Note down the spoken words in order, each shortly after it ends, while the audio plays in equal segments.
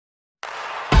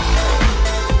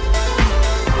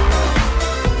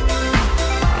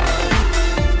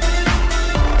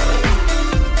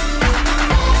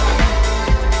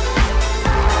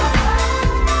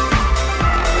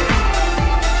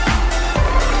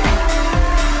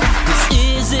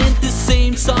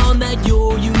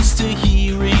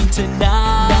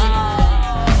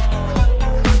tonight.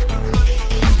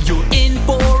 You're in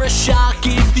for a shock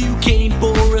if you came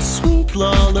for a sweet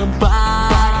lullaby.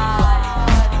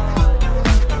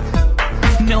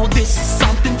 No, this is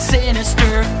something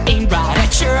sinister, aimed right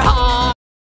at your heart.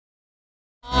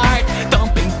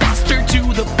 Thumping faster to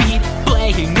the beat,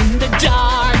 playing in the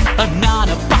dark. An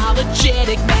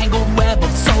unapologetic mangled web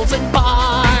of souls and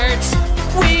parts.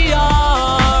 We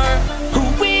are who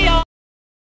we are.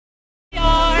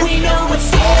 We know what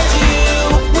scares you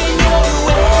when you're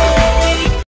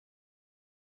awake.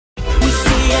 We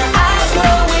see your eyes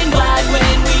growing wide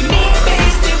when we meet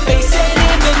face to face. And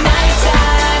in the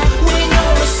nighttime when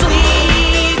you're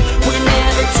asleep, we're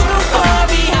never too far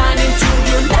behind into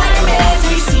your nightmares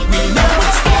we see. We know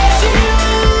what scares you.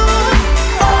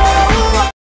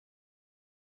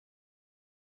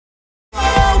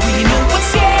 We know what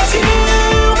scares you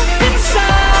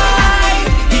inside.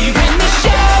 Here in the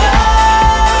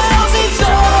shadows, it's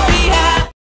all we have.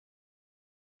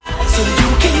 So you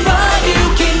can run, you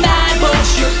can hide, but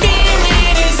your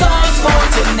feeling is ours for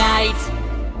tonight.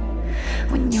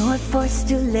 When you're forced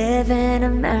to live in a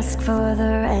mask for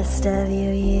the rest of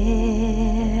your years,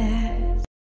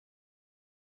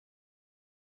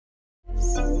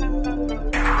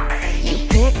 you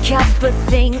pick up a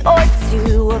thing or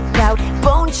two about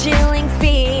bone-chilling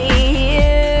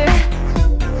fear,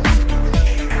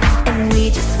 and we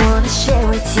just want to share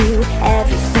with you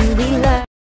everything we learn.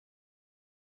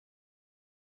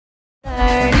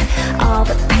 All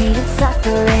the pain and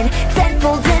suffering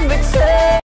tenfold in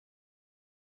return.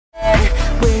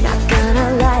 We're not gonna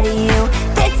lie to you,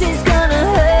 this is gonna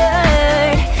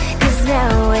hurt, 'cause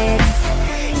now it's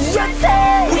your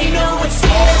turn. We know what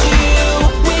scares you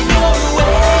when you're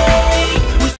awake.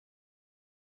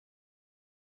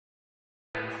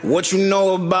 What you know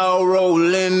about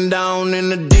rolling down in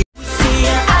the deep? See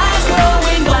your eyes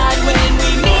growing wide when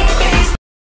we meet face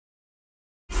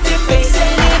to face.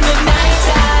 And in the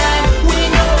nighttime when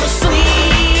you're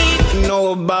asleep, You know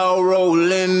about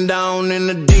rolling down in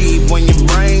the deep. When your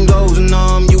brain goes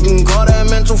numb, you can call that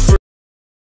mental freeze.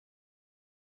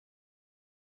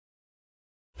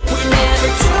 we're never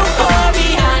too far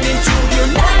behind into your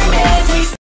nightmares we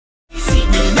see.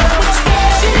 We know what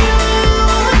scares you.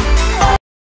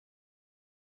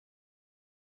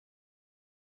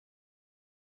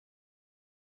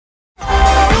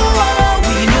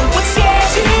 We know what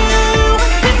scares you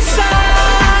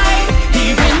inside.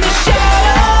 Here in the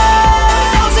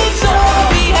shadows, it's all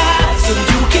we have. So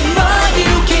you can run,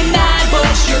 you can hide,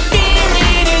 but your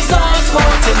feeling is ours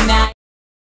for tonight.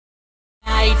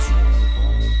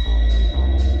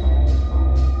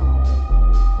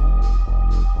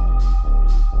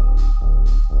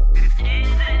 This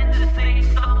isn't the same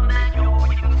song that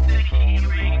you're used to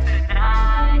hearing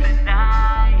tonight.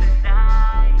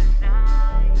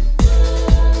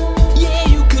 Yeah,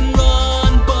 you can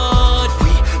run, but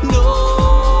we know.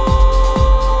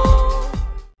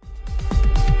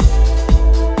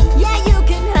 Yeah, you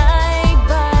can hide,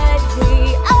 but we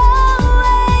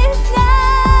always know.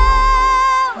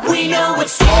 We know what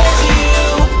scares you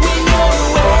when you're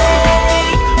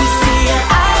awake. We see your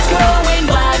eyes growing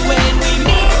wide when we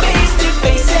meet face to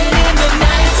face. And in the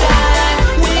nighttime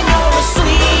when you're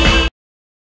asleep,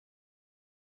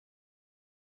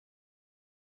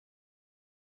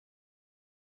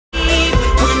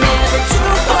 we're never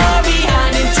too far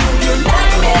behind into your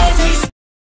nightmares we see.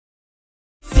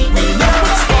 We know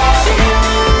what scares you.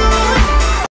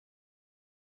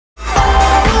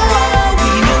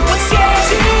 We know what scares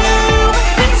you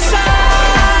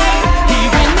inside.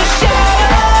 Here in the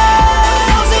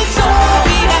shadows, it's all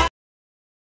we have.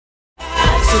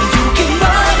 So you can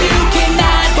run, you can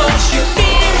hide, but your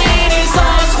feeling is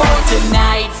ours for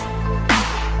tonight.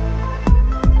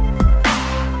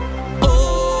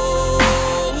 Oh,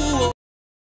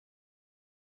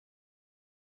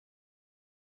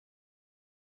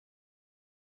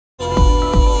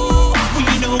 we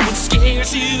know what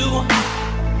scares you.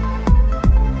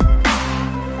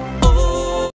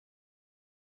 Oh,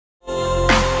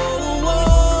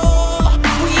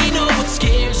 we know what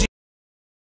scares you.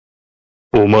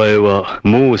 お前は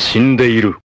もう死んでい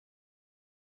る。